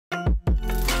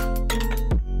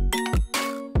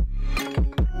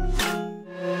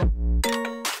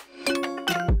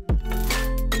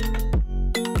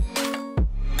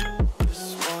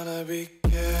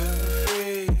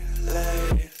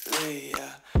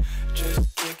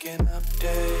just kicking up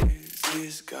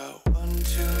daisies. Got 1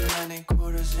 too many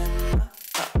quarters in my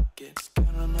pockets.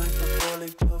 Counting like the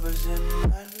 4-leaf clovers in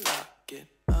my locket.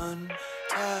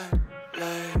 Untied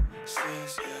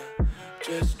laces, yeah.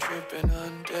 Just tripping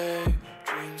on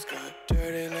daydreams. Got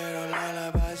dirty little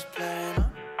lullabies playing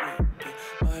on repeat.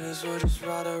 Might as well just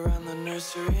ride around the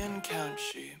nursery and count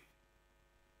sheep.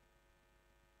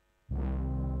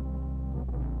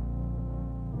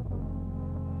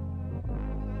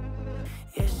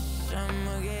 Yes,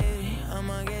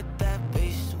 I'ma get that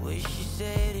bass the way she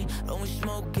said it. Don't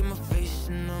smoke in my face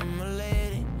and I'ma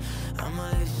let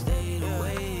it stay the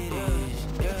way it is.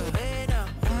 Yeah, lay down.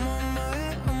 I'm on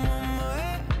my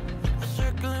head. I'm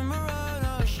circling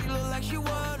Murata. She look like she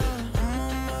wanna. I'm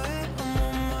on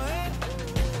my head.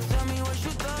 Tell me what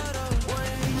you thought of.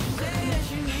 When you say that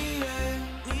you need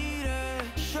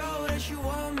it. Show that you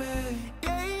want me.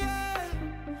 Yeah.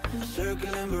 I'm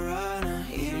circling Murata.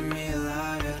 Eating me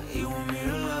alive, yeah. You want me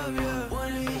to love you.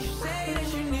 When you say that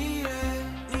you need it.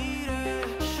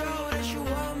 Show that you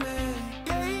want me.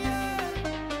 Yeah.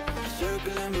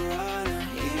 Circling Murata,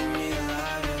 eating me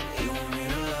alive, yeah. You want me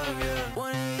to love you.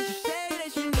 When you say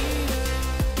that you need it.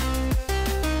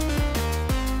 Circling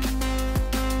Murata,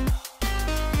 eating me alive,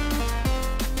 yeah.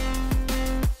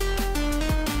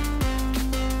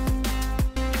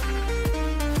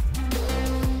 You want me to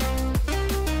love you.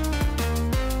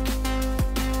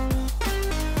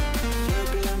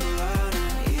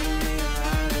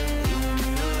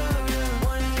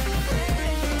 When you say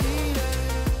that you need it.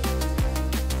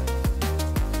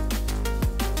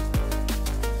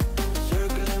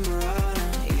 Circling Murata,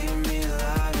 eating me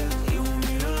alive, yeah. You want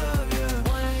me to love you.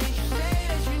 When you say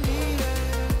that you need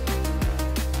it.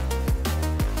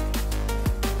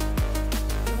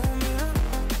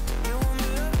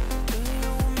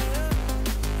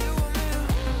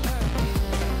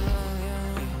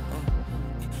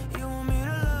 You want me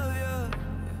to, you want me to,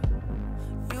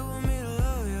 you want me to, you want me to, you want me to love you. You want me to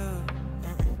love you.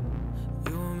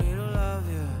 You want me to love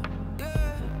you.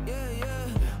 Yeah.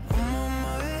 I'm on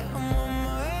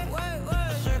my head. Wait.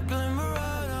 Circling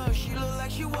Murata. She look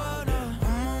like she wanna.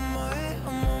 I'm on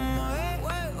my head.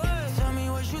 Wait. Tell me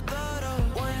what you thought of.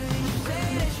 When you say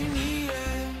that you need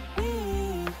it.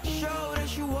 Show that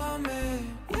you want me.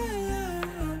 Yeah.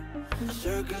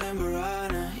 Circling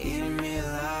Murata. Eating me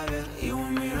alive, yeah. You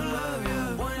want me to love you.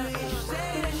 When you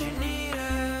say that you need it.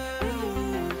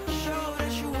 Show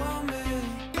that you want me.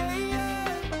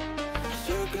 Yeah.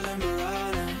 Circling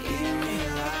Murata, eating me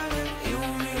alive, yeah. You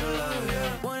want me to love you.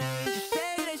 When you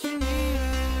say that you need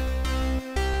it.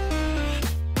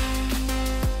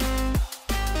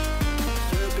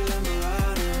 Circling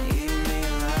Murata, eating me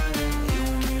alive, yeah. You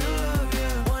want me to love you.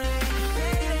 When you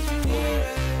say that you need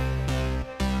it.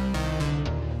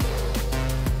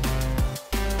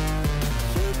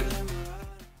 Circling Murata.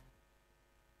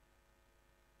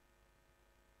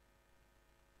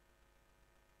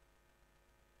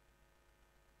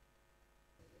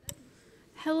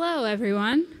 Hello,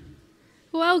 everyone.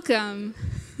 Welcome.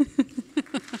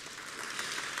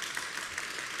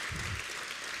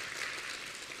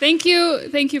 Thank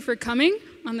you for coming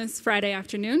on this Friday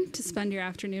afternoon to spend your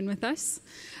afternoon with us.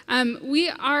 We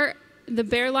are the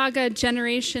Berlage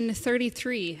Generation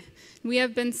 33. We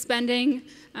have been spending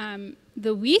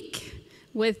the week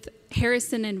with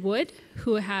Harrison and Wood,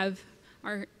 who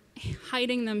are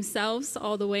hiding themselves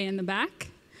all the way in the back,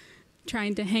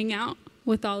 trying to hang out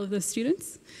with all of the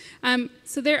students.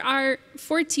 So there are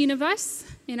 14 of us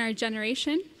in our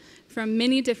generation from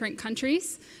many different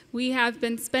countries. We have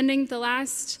been spending the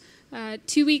last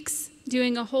 2 weeks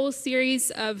doing a whole series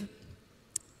of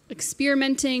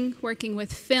experimenting, working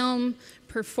with film,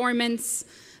 performance,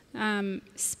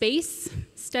 space,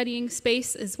 studying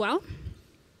space as well.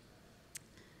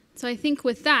 So I think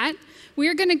with that,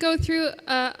 we're going to go through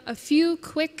a few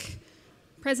quick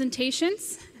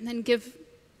presentations and then give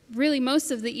really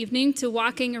most of the evening to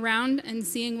walking around and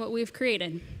seeing what we've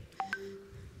created.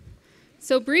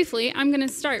 So briefly, I'm going to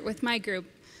start with my group.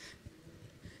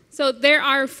 So there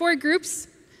are 4 groups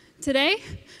today.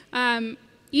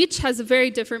 Each has a very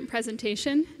different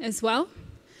presentation as well.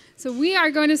 So we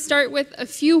are going to start with a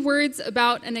few words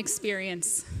about an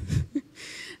experience.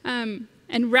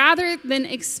 And rather than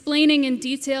explaining in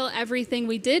detail everything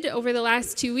we did over the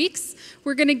last 2 weeks,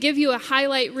 we're going to give you a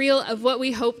highlight reel of what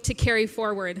we hope to carry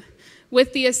forward,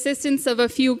 with the assistance of a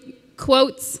few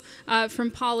quotes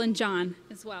from Paul and John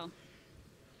as well.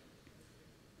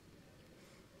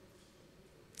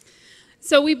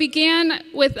 So we began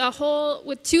with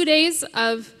 2 days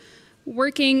of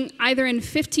working either in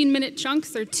 15-minute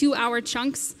chunks or 2-hour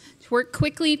chunks to work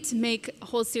quickly to make a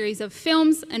whole series of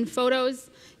films and photos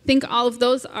think all of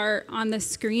those are on the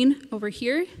screen over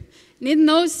here. And in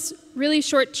those really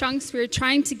short chunks, we were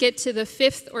trying to get to the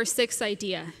 5th or 6th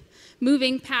idea,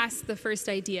 moving past the first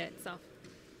idea itself.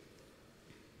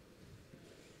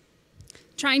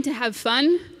 Trying to have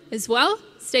fun as well,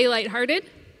 stay lighthearted.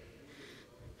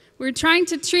 We're trying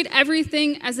to treat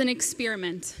everything as an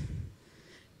experiment,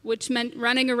 which meant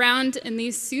running around in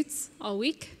these suits all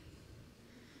week.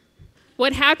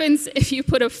 What happens if you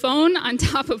put a phone on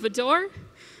top of a door?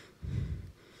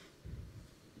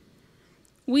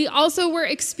 We also were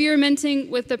experimenting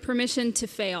with the permission to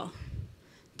fail,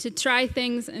 to try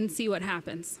things and see what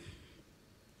happens,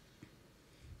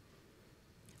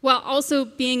 while also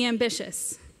being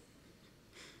ambitious.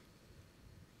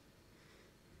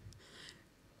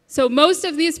 So most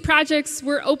of these projects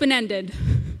were open-ended,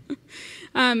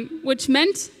 which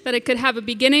meant that it could have a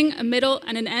beginning, a middle,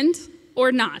 and an end,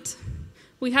 or not.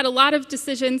 We had a lot of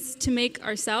decisions to make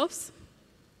ourselves.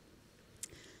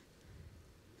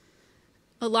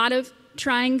 A lot of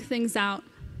trying things out.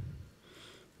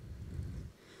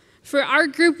 For our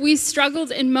group, we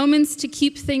struggled in moments to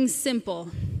keep things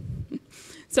simple.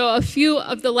 So a few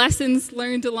of the lessons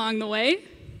learned along the way.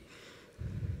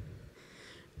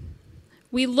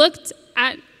 We looked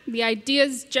at the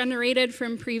ideas generated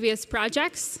from previous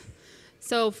projects.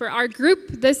 So for our group,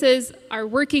 this is our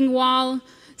working wall,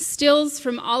 stills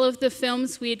from all of the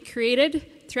films we had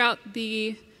created throughout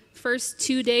the first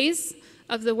 2 days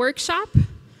of the workshop.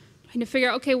 Trying to figure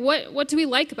out, okay, what do we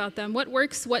like about them? What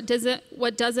works, what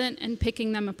doesn't, and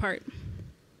picking them apart.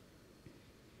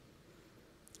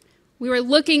 We were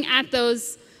looking at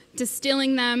those,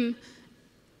 distilling them,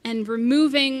 and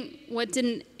removing what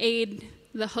didn't aid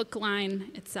the hook line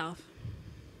itself.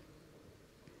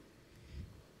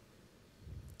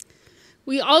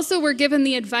 We also were given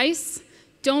the advice,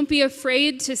 don't be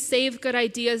afraid to save good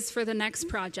ideas for the next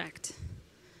project.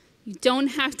 You don't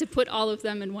have to put all of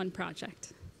them in one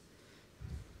project.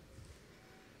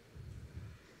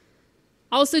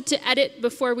 Also to edit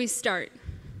before we start,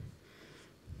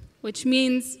 which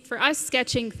means for us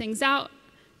sketching things out,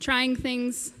 trying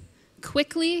things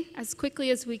quickly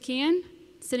as we can,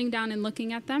 sitting down and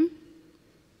looking at them.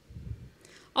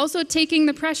 Also taking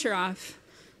the pressure off,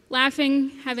 laughing,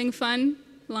 having fun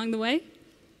along the way.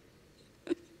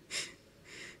 And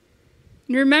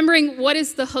remembering what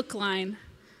is the hook line,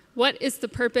 what is the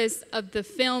purpose of the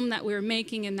film that we're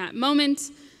making in that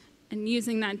moment, and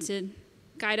using that to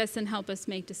guide us and help us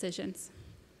make decisions.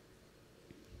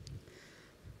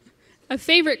 A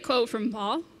favorite quote from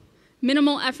Paul,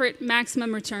 minimal effort,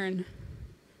 maximum return.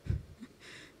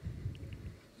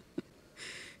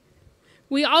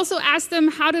 We also asked them,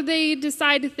 how do they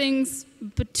decide things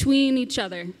between each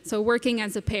other? So working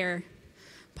as a pair.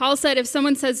 Paul said, if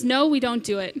someone says no, we don't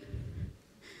do it.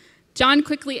 John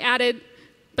quickly added,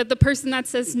 but the person that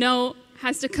says no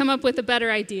has to come up with a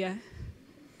better idea.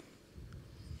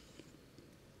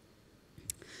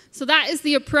 So that is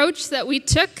the approach that we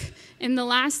took in the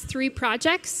last 3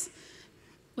 projects,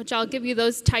 which I'll give you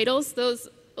those titles. Those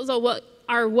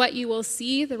are what you will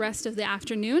see the rest of the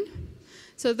afternoon.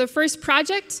 So the first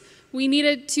project, we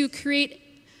needed to create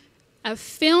a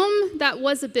film that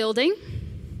was a building.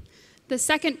 The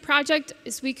second project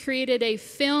is we created a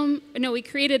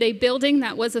building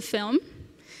that was a film.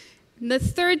 And the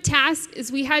third task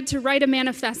is we had to write a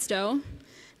manifesto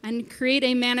and create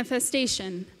a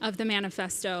manifestation of the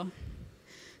manifesto.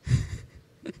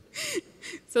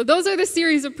 So those are the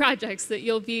series of projects that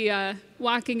you'll be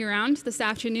walking around this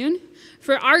afternoon.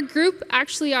 For our group,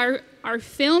 actually our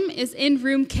film is in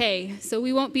room K, so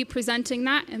we won't be presenting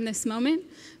that in this moment,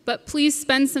 but please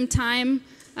spend some time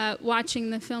watching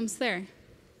the films there.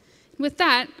 With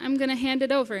that, I'm going to hand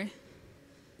it over.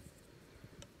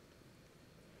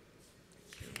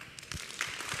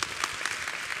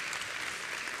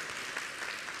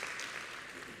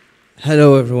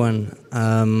 Hello, everyone.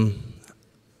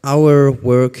 Our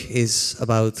work is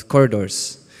about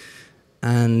corridors,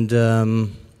 and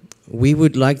we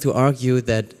would like to argue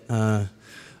that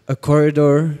a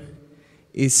corridor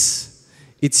is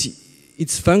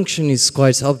its function is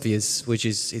quite obvious, which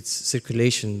is its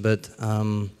circulation, but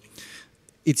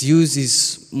its use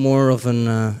is more of an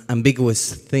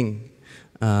ambiguous thing.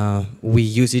 We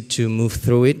use it to move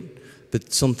through it,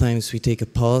 but sometimes we take a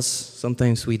pause,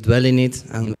 sometimes we dwell in it,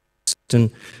 and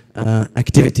certain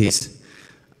activities.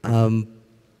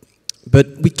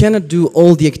 But we cannot do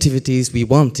all the activities we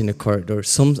want in a corridor.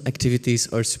 Some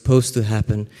activities are supposed to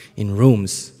happen in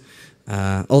rooms.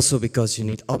 Also because you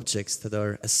need objects that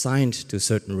are assigned to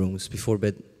certain rooms before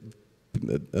bed.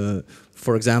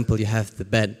 For example, you have the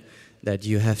bed that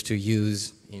you have to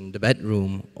use in the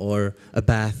bedroom or a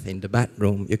bath in the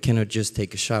bathroom. You cannot just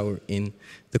take a shower in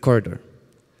the corridor.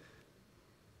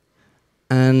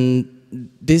 And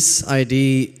this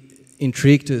idea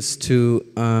intrigued us to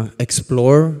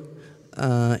explore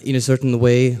in a certain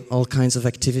way all kinds of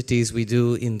activities we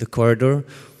do in the corridor.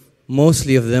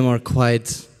 Mostly of them are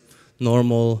quite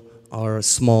normal or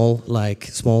small, like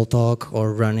small talk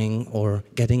or running or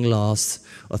getting lost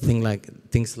or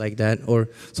things like that. Or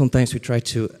sometimes we try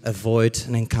to avoid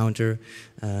an encounter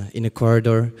in a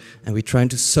corridor, and we're trying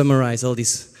to summarize all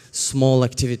these small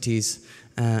activities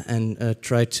and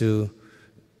try to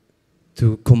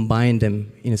combine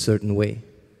them in a certain way.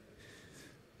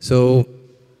 So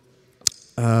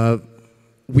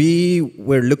we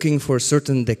were looking for a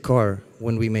certain decor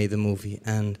when we made the movie,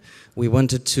 and we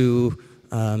wanted to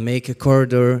make a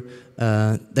corridor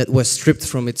that was stripped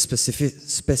from its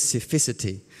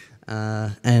specificity.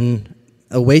 And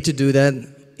a way to do that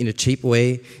in a cheap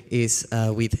way is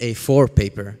with A4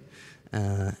 paper.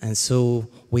 And so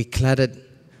we cladded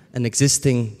an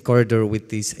existing corridor with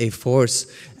these A4s,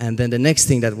 and then the next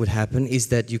thing that would happen is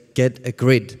that you get a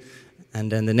grid. And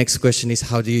then the next question is,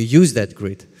 how do you use that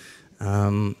grid?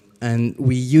 And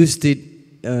we used it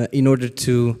in order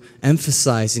to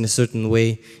emphasize in a certain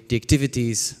way the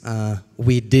activities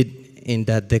we did in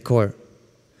that decor.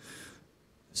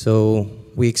 So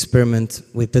we experiment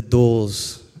with the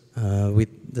doors, with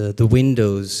the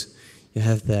windows you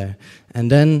have there. And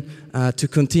then to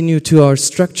continue to our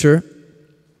structure,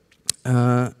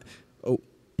 okay,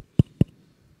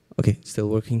 still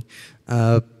working.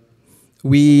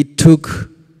 We took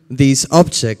these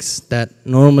objects that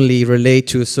normally relate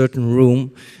to a certain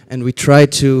room, and we try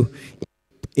to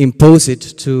impose it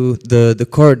to the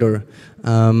corridor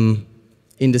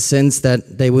in the sense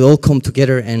that they will all come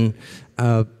together. And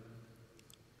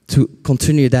to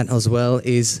continue that as well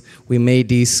is we made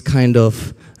these kind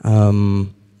of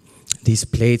these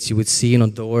plates you would see on a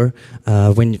door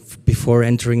before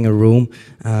entering a room,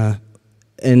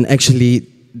 and actually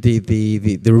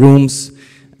the rooms,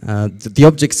 the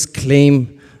objects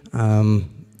claim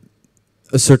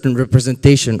a certain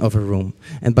representation of a room,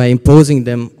 and by imposing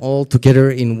them all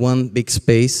together in one big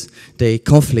space, they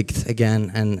conflict again,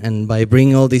 and by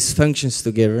bringing all these functions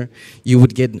together, you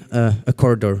would get a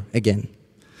corridor again.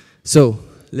 So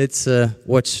let's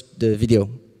watch the video.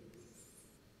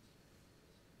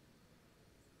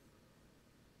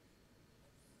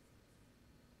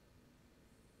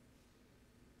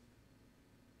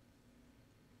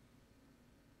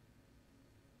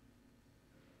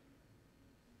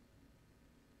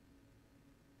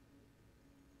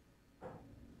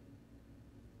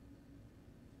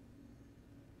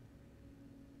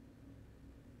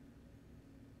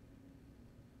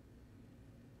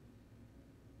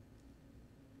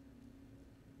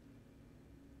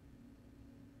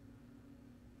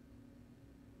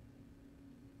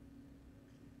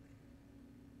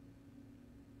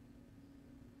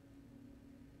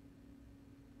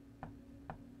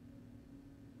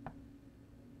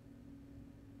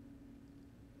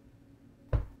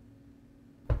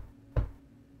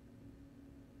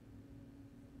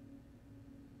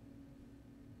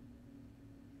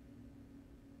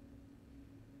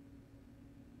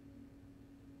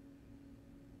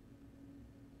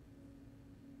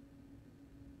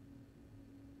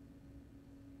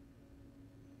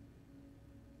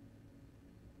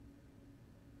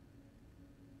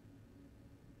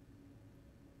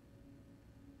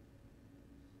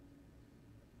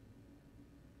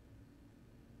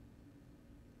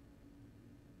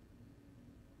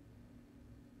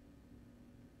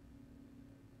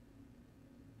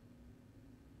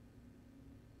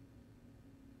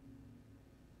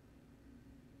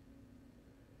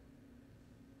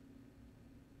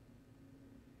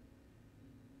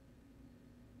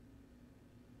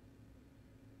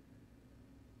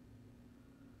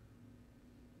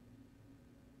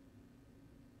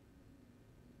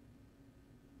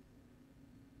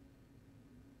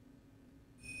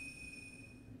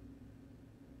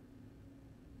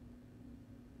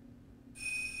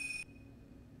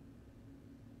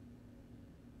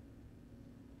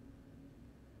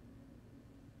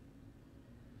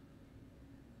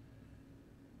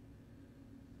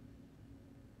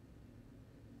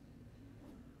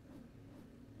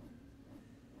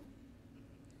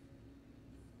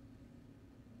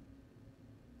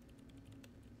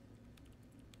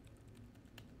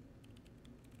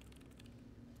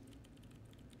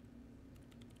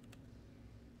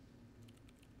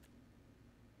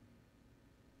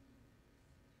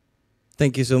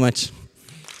 Thank you so much.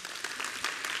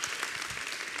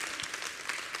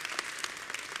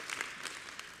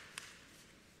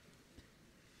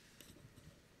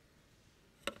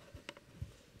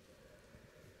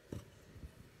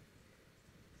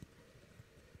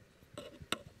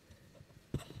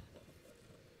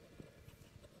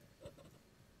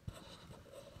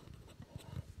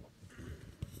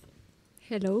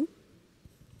 Hello,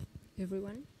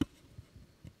 everyone.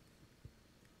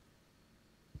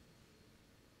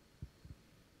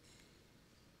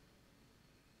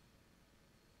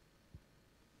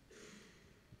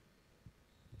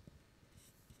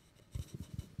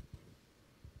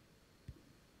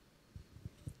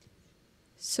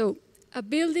 So, a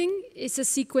building is a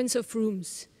sequence of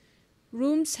rooms.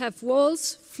 Rooms have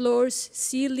walls, floors,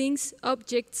 ceilings,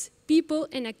 objects, people,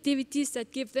 and activities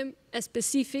that give them a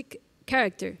specific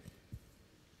character.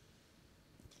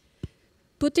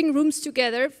 Putting rooms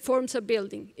together forms a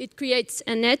building. It creates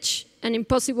an edge, an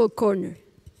impossible corner.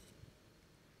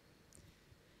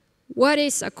 What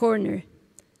is a corner?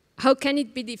 How can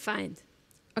it be defined?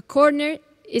 A corner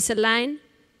is a line,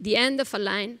 the end of a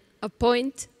line, a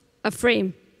point, a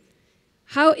frame.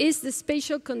 How is the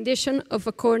spatial condition of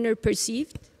a corner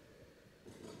perceived?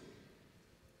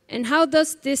 And how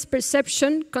does this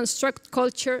perception construct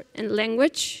culture and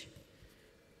language?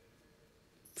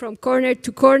 From corner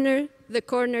to corner, the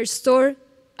corner store,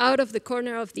 out of the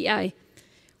corner of the eye.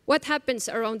 What happens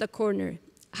around the corner?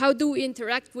 How do we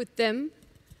interact with them,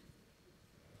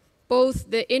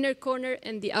 both the inner corner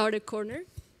and the outer corner?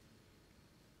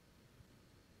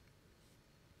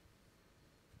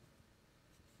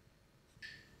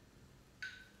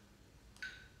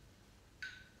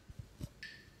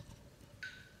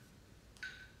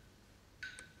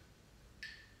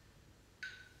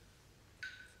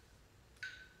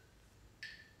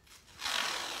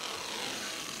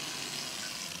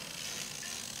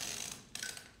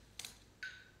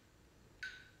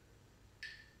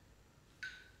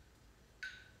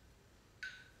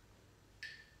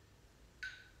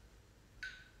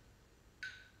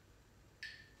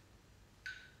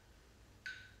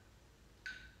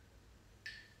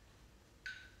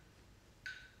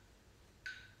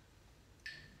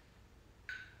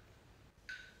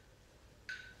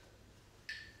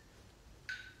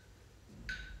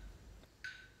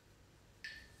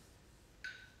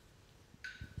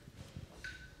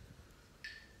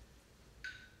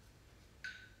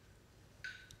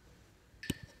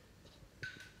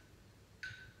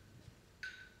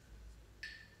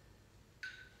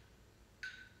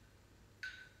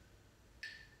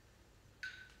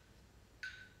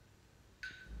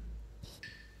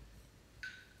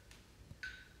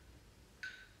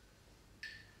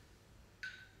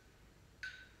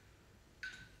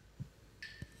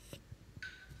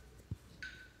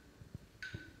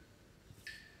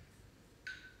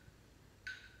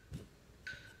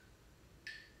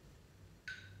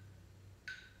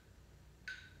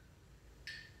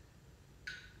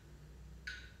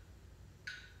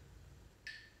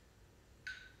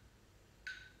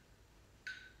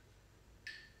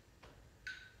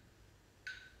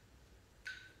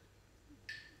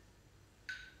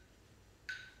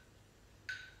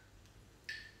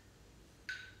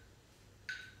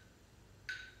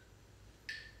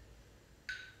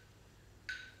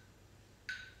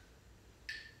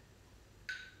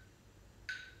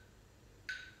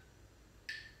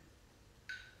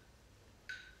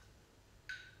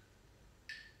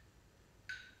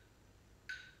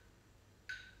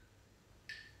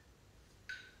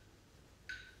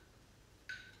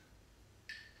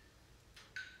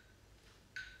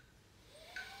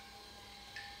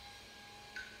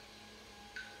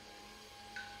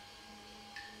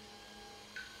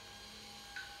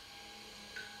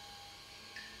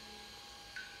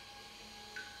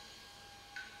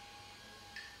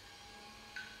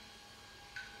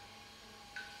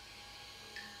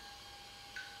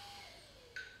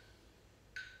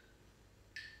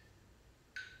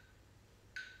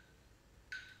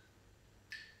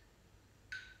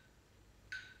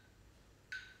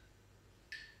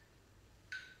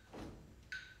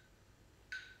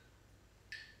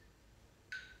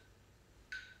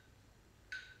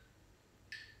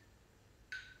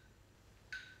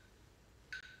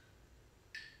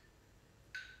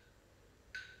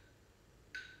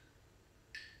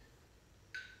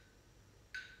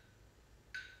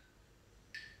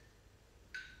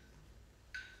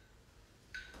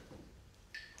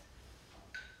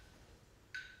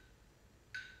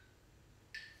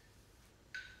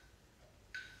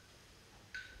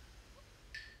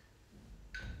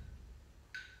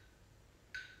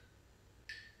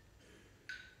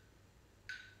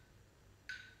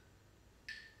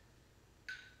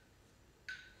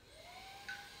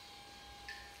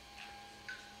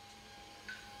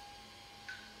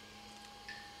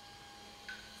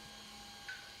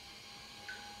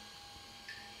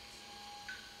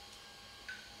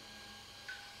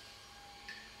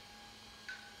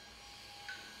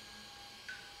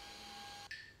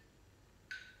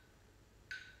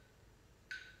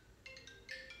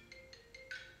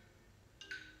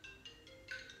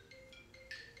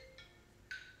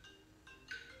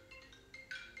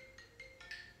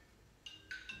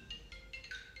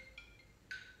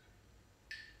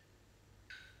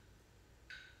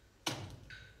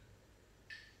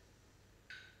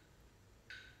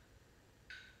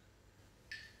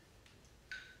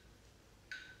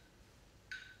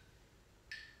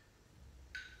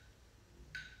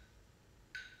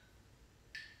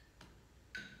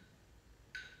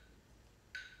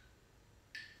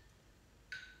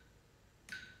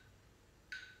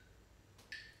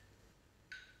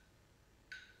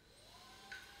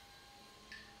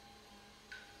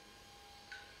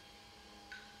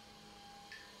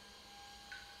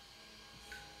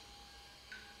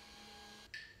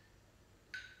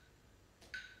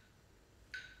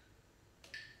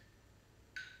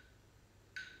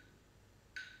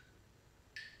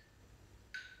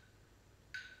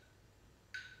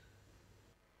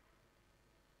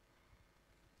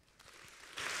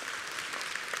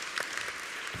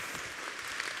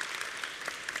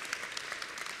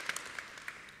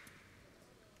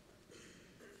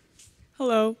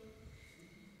 Hello.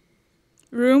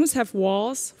 Rooms have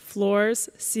walls, floors,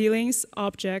 ceilings,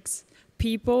 objects,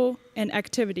 people, and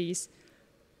activities,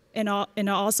 and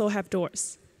also have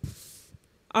doors.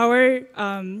 Our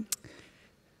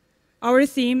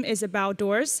theme is about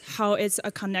doors, how it's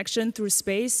a connection through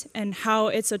space, and how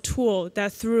it's a tool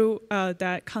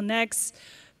that connects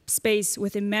space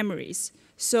within memories.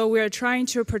 So we're trying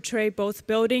to portray both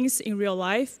buildings in real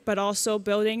life, but also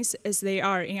buildings as they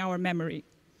are in our memory.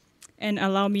 And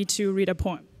allow me to read a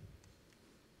poem.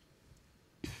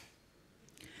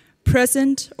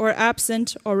 Present or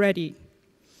absent already,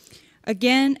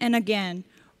 again and again,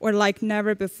 or like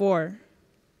never before,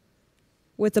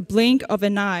 with a blink of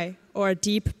an eye or a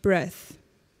deep breath.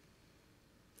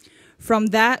 From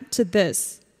that to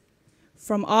this,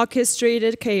 from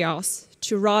orchestrated chaos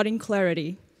to rotting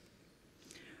clarity,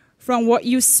 from what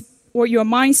your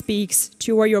mind speaks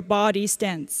to where your body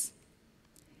stands.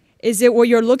 Is it what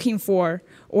you're looking for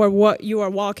or what you are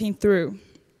walking through?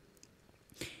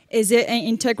 Is it an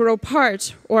integral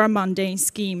part or a mundane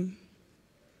scheme?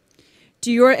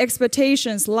 Do your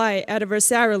expectations lie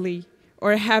adversarially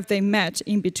or have they met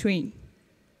in between?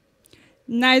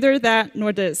 Neither that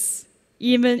nor this,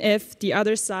 even if the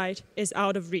other side is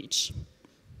out of reach.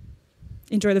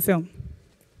 Enjoy the film.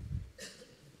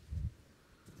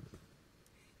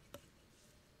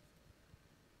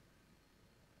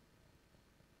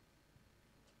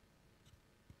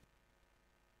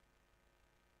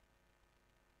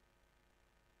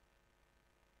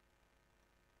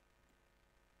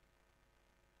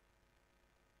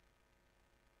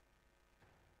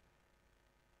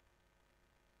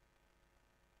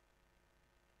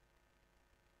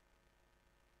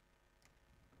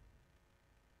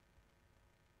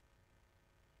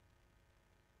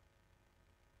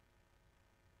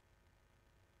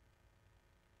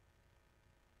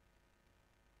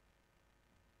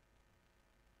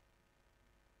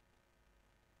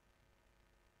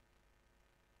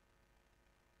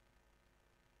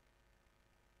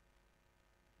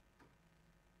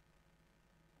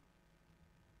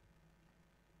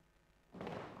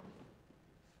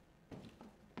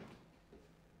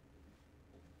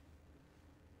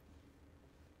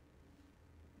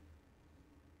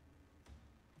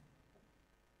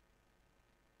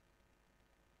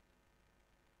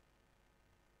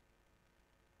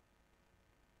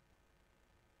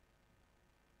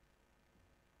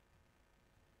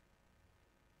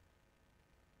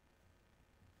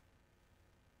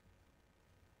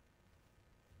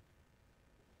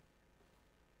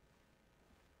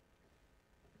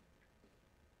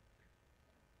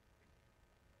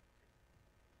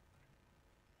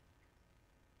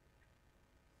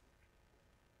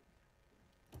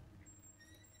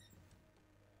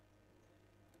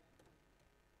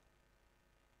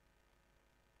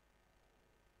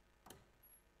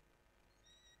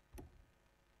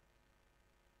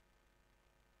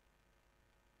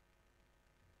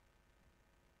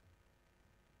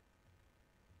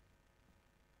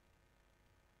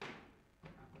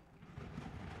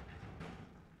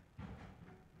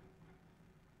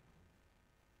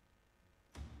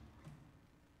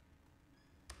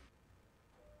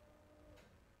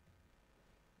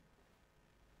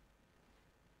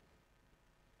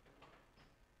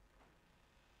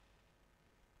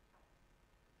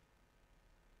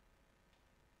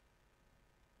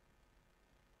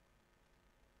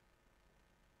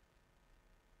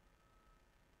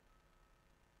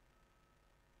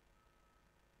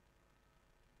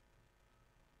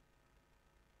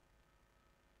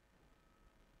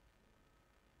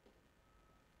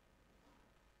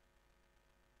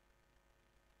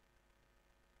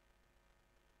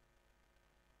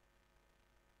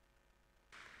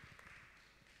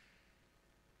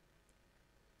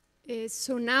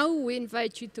 So now we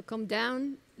invite you to come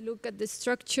down, look at the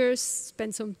structures,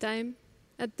 spend some time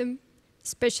at them,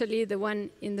 especially the one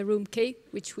in the room K,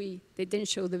 which they didn't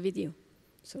show the video.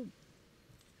 So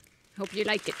hope you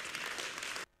like it.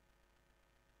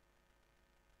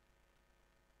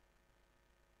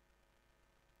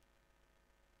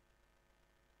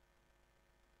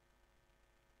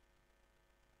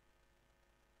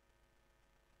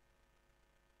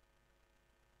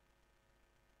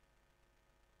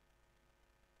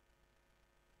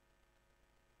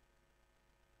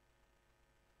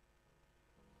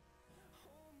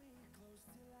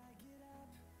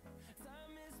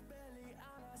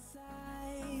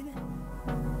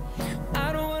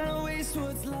 I don't wanna waste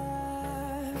what's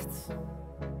left.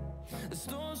 The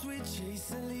storms we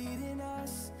chase are leading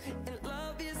us, and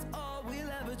love is all we'll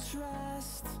ever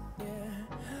trust.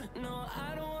 Yeah, no,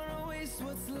 I don't wanna waste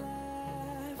what's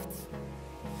left.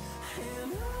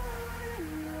 And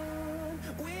on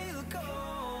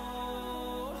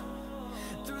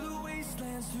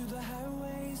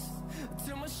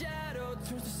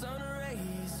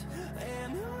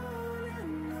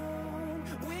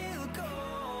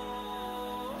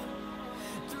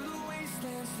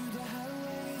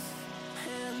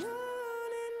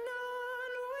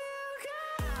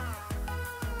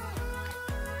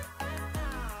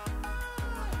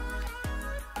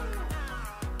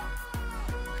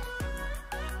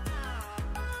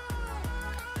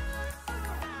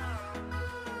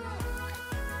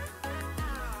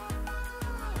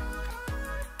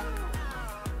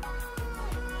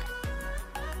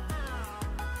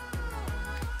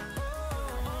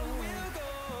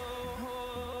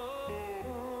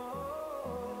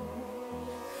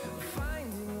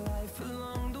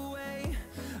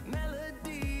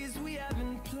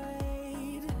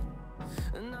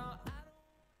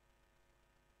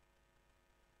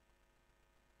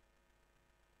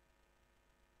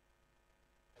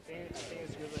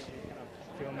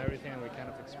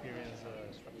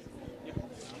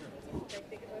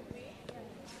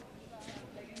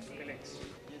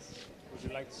Would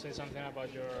you like to say something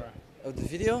about your Of the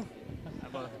video?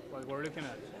 about what we're looking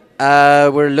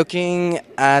at? We're looking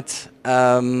at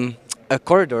a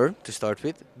corridor to start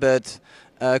with, but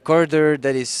a corridor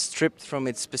that is stripped from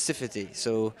its specificity.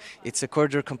 So it's a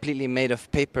corridor completely made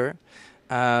of paper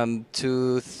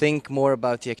to think more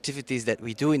about the activities that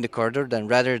we do in the corridor than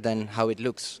rather than how it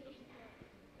looks.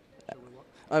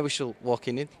 We should walk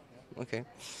in it. Okay.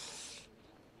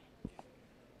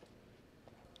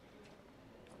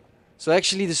 So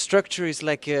actually the structure is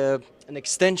like an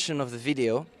extension of the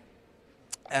video.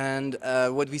 And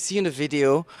what we see in the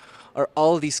video are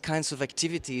all these kinds of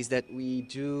activities that we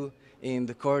do in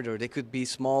the corridor. They could be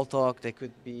small talk, they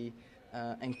could be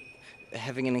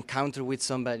having an encounter with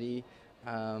somebody,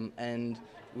 and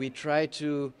we try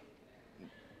to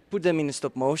put them in a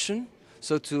stop motion,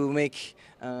 so to make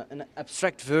an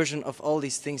abstract version of all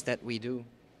these things that we do.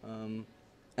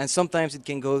 And sometimes it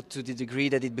can go to the degree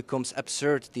that it becomes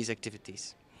absurd, these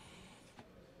activities.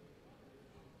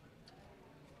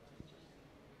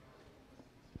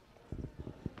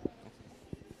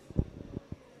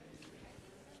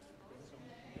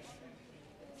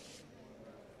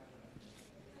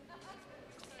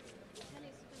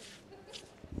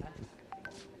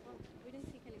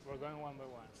 We're going one by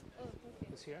one. Oh, okay.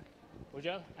 Who's here?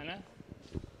 Ujal, Anna,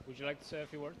 would you like to say a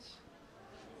few words?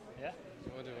 Yeah?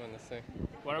 What do you want to say?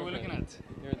 What are we looking at?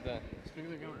 You're the... Speak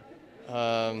to the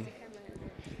camera.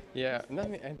 Yeah,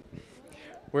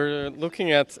 we're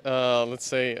looking at, let's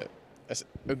say,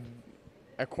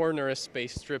 a corner, a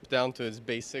space stripped down to its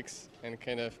basics, and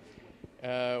kind of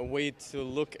a way to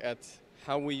look at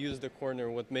how we use the corner,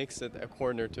 what makes it a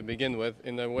corner to begin with,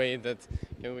 in a way that,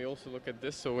 we also look at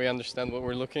this so we understand what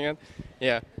we're looking at.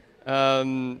 Yeah.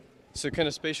 So kind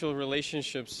of spatial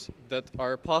relationships that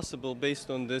are possible based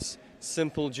on this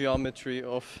simple geometry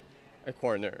of a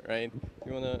corner, right?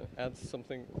 You want to add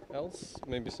something else?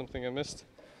 Maybe something I missed?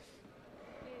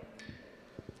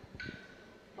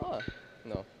 Oh,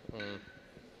 no.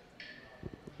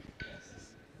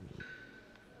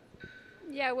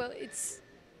 Yeah, well, it's...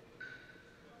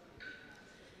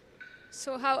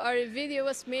 So how our video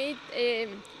was made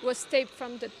was taped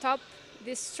from the top.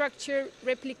 This structure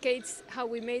replicates how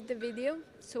we made the video.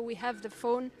 So we have the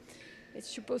phone.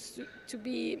 It's supposed to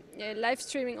be live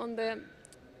streaming on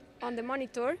the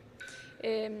monitor.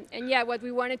 And yeah, what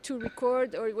we wanted to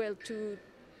record, or well, to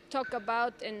talk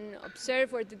about and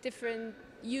observe, were the different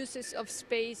uses of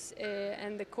space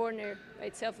and the corner by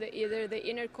itself, either the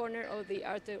inner corner or the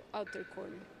outer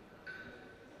corner.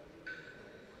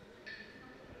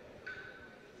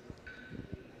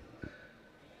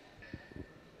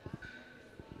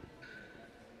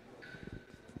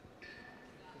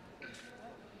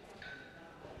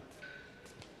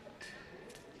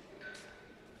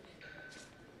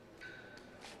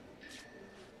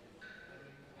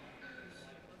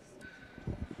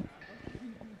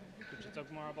 Talk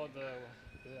more about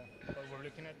what we're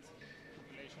looking at,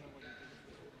 population of what you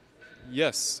did.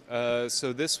 Yes,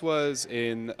 so this was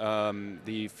in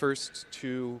the first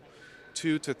two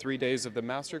to 3 days of the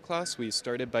masterclass. We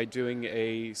started by doing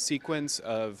a sequence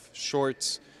of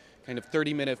short, kind of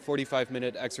 30-minute,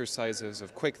 45-minute exercises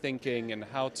of quick thinking and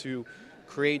how to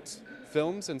create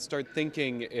films and start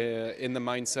thinking in the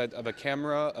mindset of a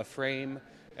camera, a frame,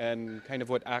 and kind of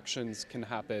what actions can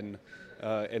happen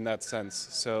in that sense.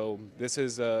 So this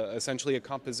is essentially a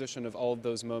composition of all of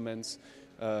those moments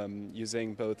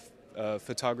using both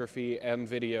photography and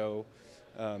video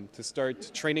to start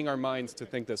training our minds to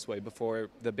think this way before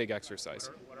the big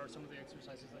exercise. What are some of the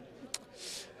exercises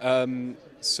that you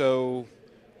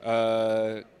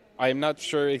do? I'm not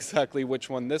sure exactly which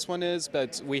one this one is,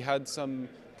 but we had some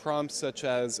prompts such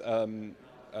as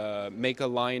make a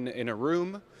line in a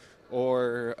room,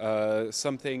 or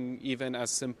something even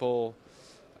as simple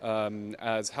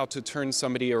as how to turn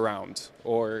somebody around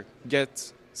or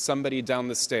get somebody down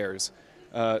the stairs.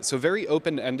 So very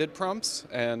open-ended prompts,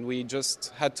 and we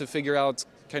just had to figure out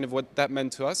kind of what that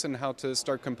meant to us and how to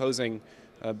start composing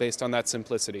based on that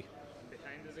simplicity.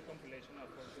 Behind is a compilation of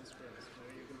 14 scripts.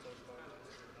 Maybe you can talk about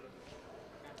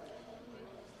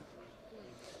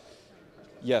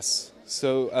it. Yes,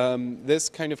 so this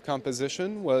kind of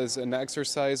composition was an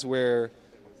exercise where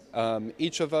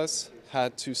each of us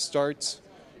had to start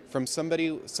from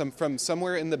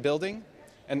somewhere in the building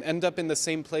and end up in the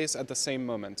same place at the same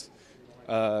moment.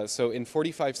 So in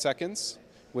 45 seconds,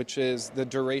 which is the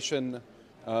duration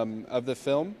of the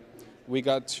film, we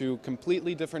got to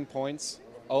completely different points,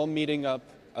 all meeting up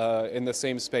in the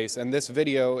same space. And this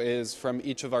video is from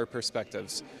each of our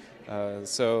perspectives.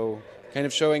 So kind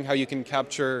of showing how you can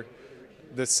capture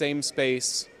the same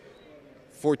space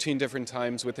 14 different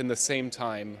times within the same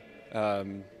time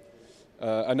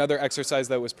another exercise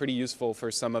that was pretty useful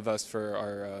for some of us for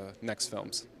our next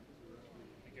films.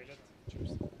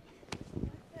 Cheers.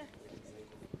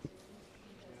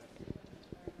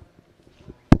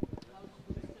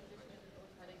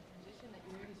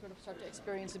 Start to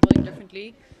experience the building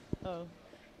differently. Oh.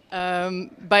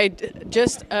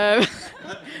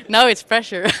 Now it's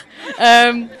pressure.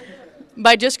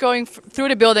 By just going through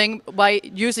the building by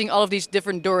using all of these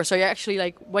different doors. So you're actually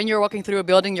like when you're walking through a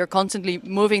building, you're constantly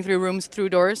moving through rooms through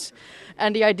doors,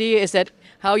 and the idea is that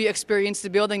how you experience the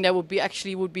building that would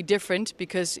be different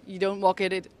because you don't walk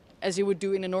at it as you would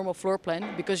do in a normal floor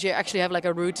plan because you actually have like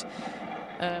a route.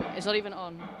 It's not even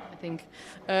on, I think.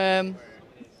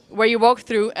 Where you walk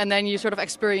through and then you sort of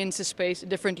experience the space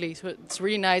differently. So it's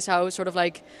really nice how sort of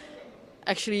like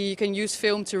actually you can use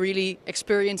film to really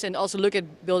experience and also look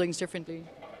at buildings differently.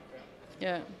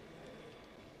 Yeah.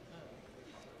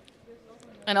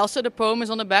 And also the poem is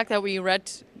on the back that we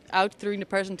read out during the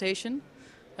presentation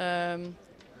on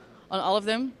all of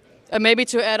them. And maybe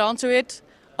to add on to it,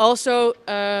 also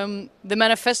the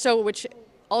manifesto, which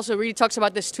also really talks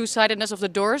about this two-sidedness of the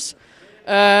doors.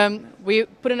 We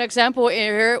put an example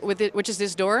here with it, which is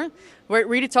this door, where it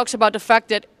really talks about the fact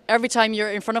that every time you're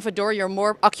in front of a door, you're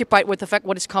more occupied with the fact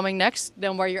what is coming next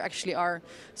than where you actually are.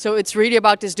 So it's really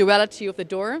about this duality of the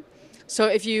door. So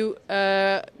if you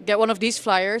get one of these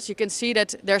flyers, you can see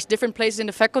that there's different places in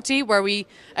the faculty where we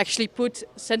actually put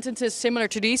sentences similar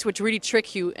to these, which really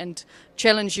trick you and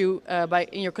challenge you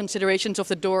in your considerations of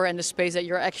the door and the space that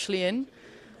you're actually in.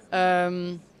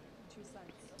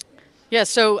 Yeah,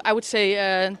 so I would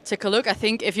say take a look. I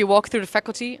think if you walk through the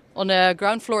faculty on the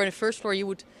ground floor and the first floor, you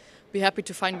would be happy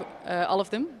to find all of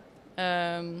them.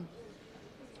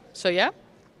 So yeah.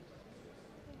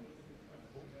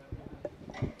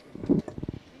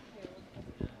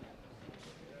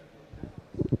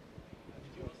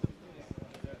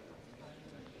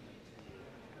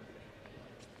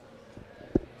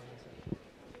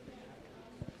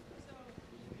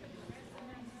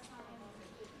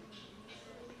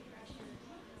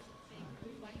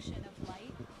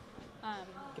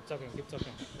 Keep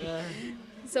talking.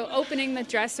 So opening the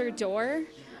dresser door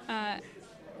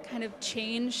kind of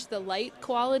changed the light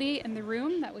quality in the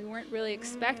room that we weren't really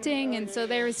expecting. And so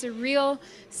there was a real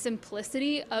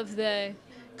simplicity of the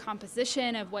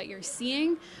composition of what you're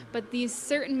seeing, but these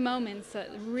certain moments that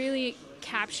really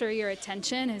capture your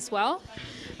attention as well.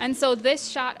 And so this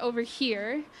shot over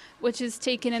here, which is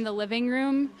taken in the living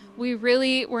room, we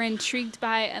really were intrigued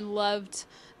by and loved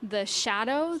the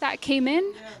shadow that came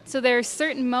in. So there are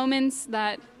certain moments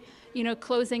that, you know,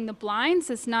 closing the blinds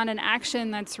is not an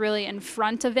action that's really in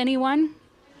front of anyone.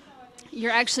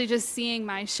 You're actually just seeing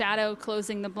my shadow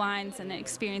closing the blinds and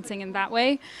experiencing it that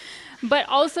way. But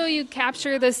also you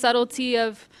capture the subtlety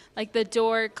of like the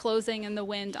door closing in the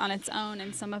wind on its own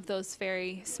and some of those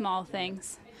very small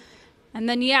things. And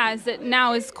then, yeah, as it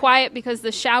now is quiet because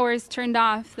the shower is turned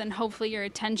off, then hopefully your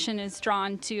attention is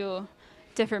drawn to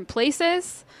different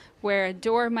places where a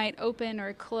door might open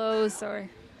or close or...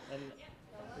 And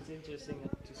it's interesting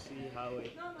to see how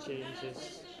it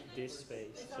changes this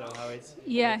space, so how it's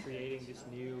creating this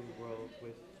new world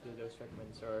with those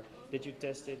fragments. Or did you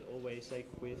test it always like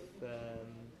with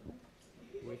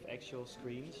actual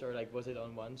screens, or like was it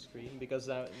on one screen? Because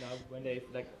now when they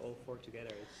like all four together,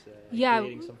 it's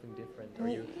creating something different, or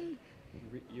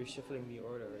you're shuffling the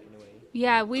order in a way.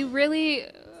 Yeah, we really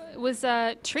was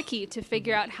tricky to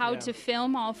figure out how to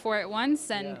film all four at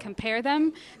once and compare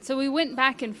them. So we went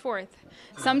back and forth,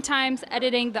 sometimes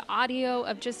editing the audio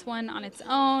of just one on its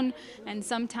own, and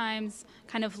sometimes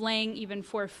kind of laying even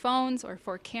four phones or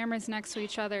four cameras next to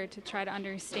each other to try to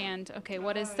understand, okay,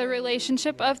 what is the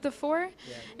relationship of the four?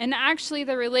 Yeah. And actually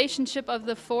the relationship of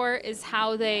the four is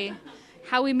how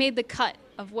we made the cut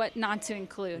of what not to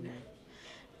include.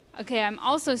 Okay, I'm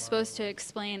also supposed to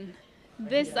explain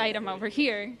this item over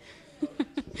here.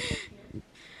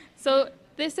 So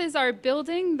this is our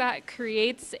building that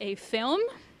creates a film.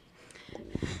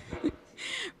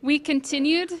 We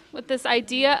continued with this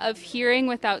idea of hearing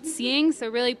without seeing, so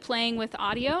really playing with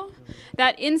audio.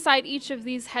 That inside each of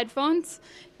these headphones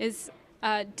is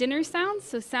dinner sounds,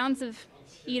 so sounds of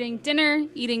eating dinner,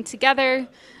 eating together,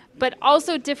 but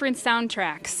also different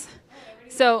soundtracks.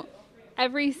 So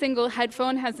every single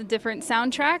headphone has a different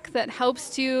soundtrack that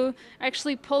helps to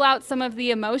actually pull out some of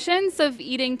the emotions of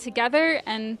eating together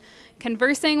and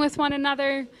conversing with one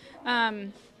another.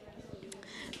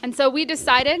 And so we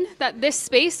decided that this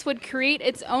space would create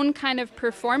its own kind of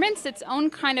performance, its own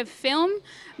kind of film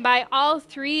by all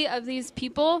three of these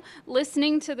people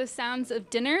listening to the sounds of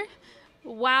dinner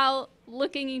while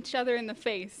looking each other in the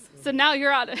face. So now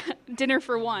you're at dinner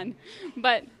for one.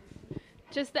 But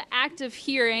just the act of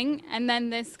hearing and then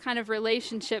this kind of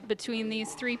relationship between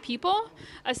these three people,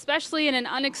 especially in an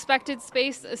unexpected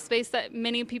space, a space that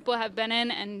many people have been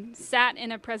in and sat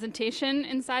in a presentation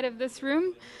inside of this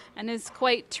room and is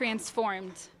quite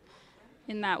transformed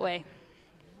in that way.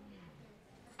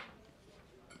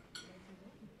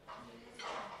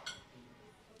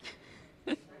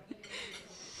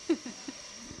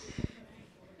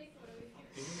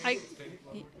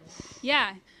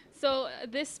 Yeah, so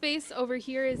this space over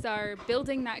here is our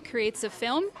building that creates a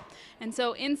film. And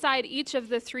so inside each of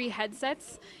the three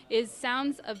headsets is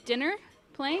sounds of dinner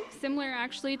playing, similar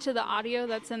actually to the audio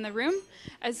that's in the room,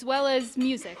 as well as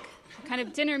music, kind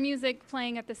of dinner music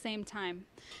playing at the same time.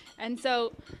 And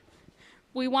so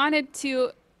we wanted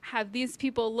to have these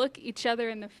people look each other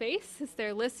in the face as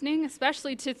they're listening,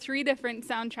 especially to three different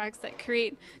soundtracks that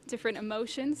create different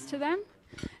emotions to them,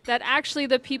 that actually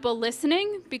the people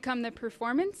listening become the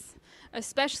performance,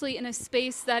 especially in a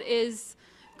space that is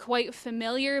quite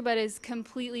familiar but is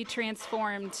completely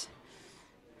transformed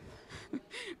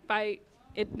by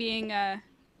it being an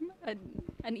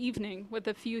evening with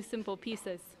a few simple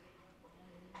pieces.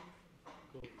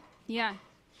 Cool. Yeah.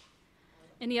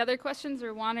 Any other questions,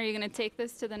 or Juan, are you going to take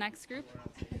this to the next group?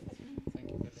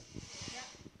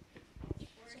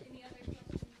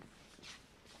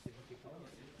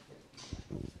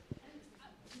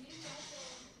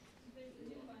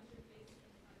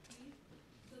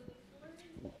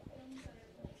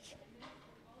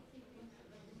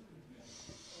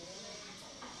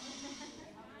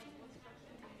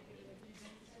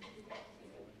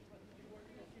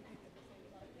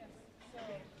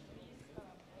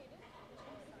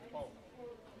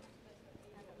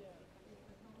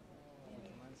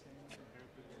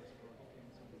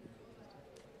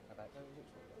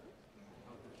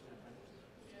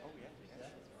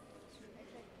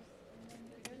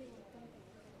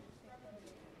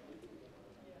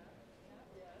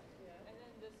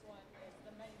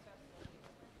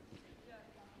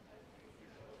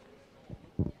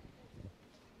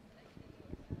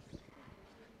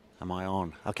 Am I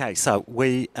on? Okay, so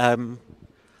we,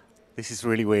 this is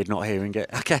really weird not hearing it.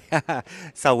 Okay,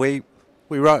 so we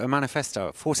wrote a manifesto,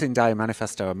 a 14-day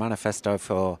manifesto, a manifesto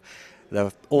for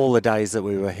all the days that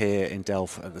we were here in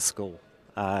Delft at the school,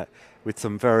 with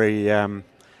some very,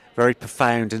 very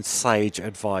profound and sage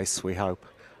advice, we hope.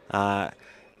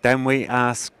 Then we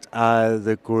asked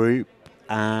the group,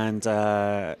 and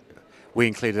we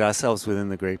included ourselves within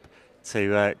the group,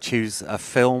 to choose a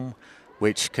film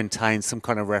which contains some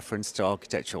kind of reference to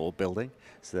architecture or building.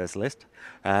 So there's a list.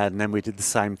 And then we did the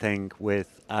same thing with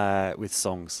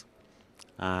songs.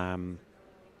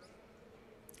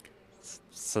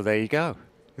 So there you go.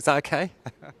 Is that okay?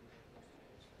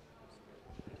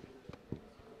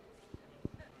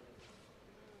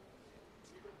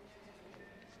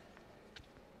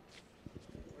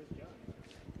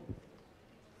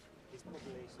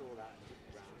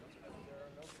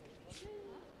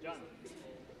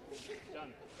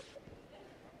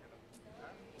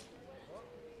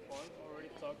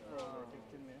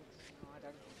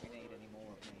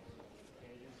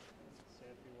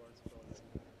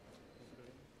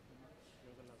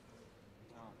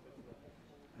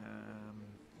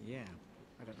 Yeah,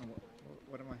 I don't know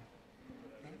what am I?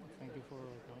 Thank you for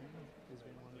coming. It's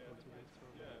been wonderful to live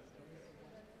through.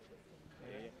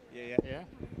 Yeah.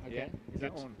 Okay. Yeah. Is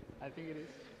that on? I think it is.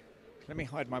 Let me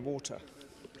hide my water.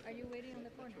 Are you waiting on the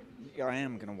corner? Yeah, I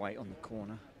am going to wait on the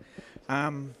corner.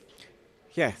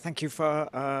 Yeah, thank you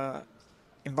for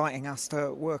inviting us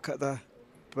to work at the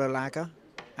Berlage,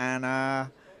 and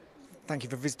thank you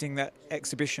for visiting that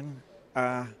exhibition.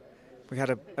 We had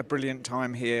a brilliant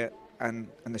time here, and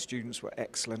the students were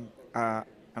excellent, and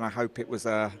I hope it was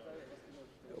well,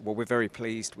 we're very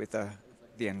pleased with the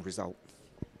end result.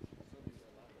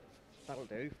 That'll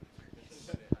do.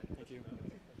 Thank you.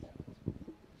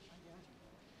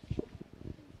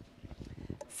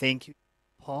 Thank you,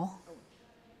 Paul.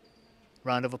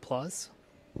 Round of applause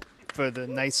for the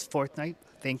nice fortnight.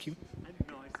 Thank you.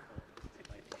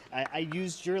 I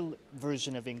used your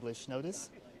version of English, notice?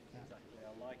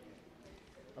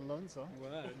 Alonso.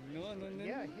 Well, no.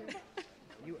 Yeah,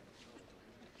 here.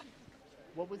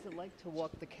 What was it like to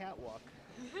walk the catwalk?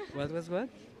 What was what?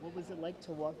 What was it like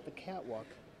to walk the catwalk?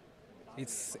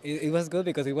 It was good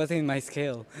because it wasn't in my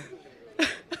scale.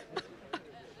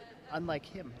 Unlike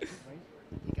him, right?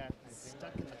 He got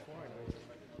stuck in the corner.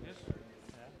 Yes.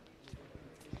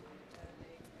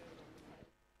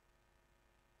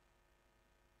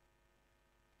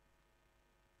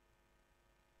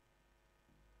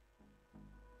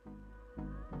 Yeah.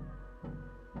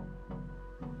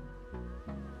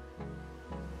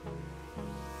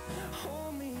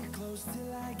 close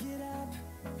till I get up.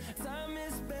 Time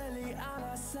is barely on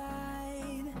our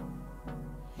side.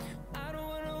 I don't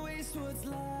wanna waste what's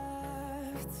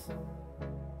left.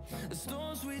 The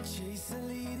storms we chase are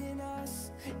leading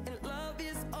us, and love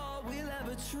is all we'll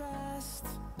ever trust.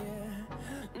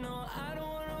 Yeah, no, I don't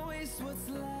wanna waste what's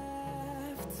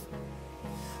left.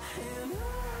 And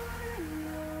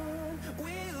on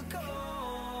we'll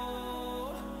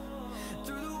go,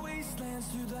 through the wastelands,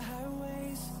 through the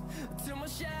highways, till my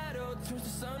shadow turns to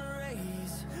sun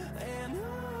rays. And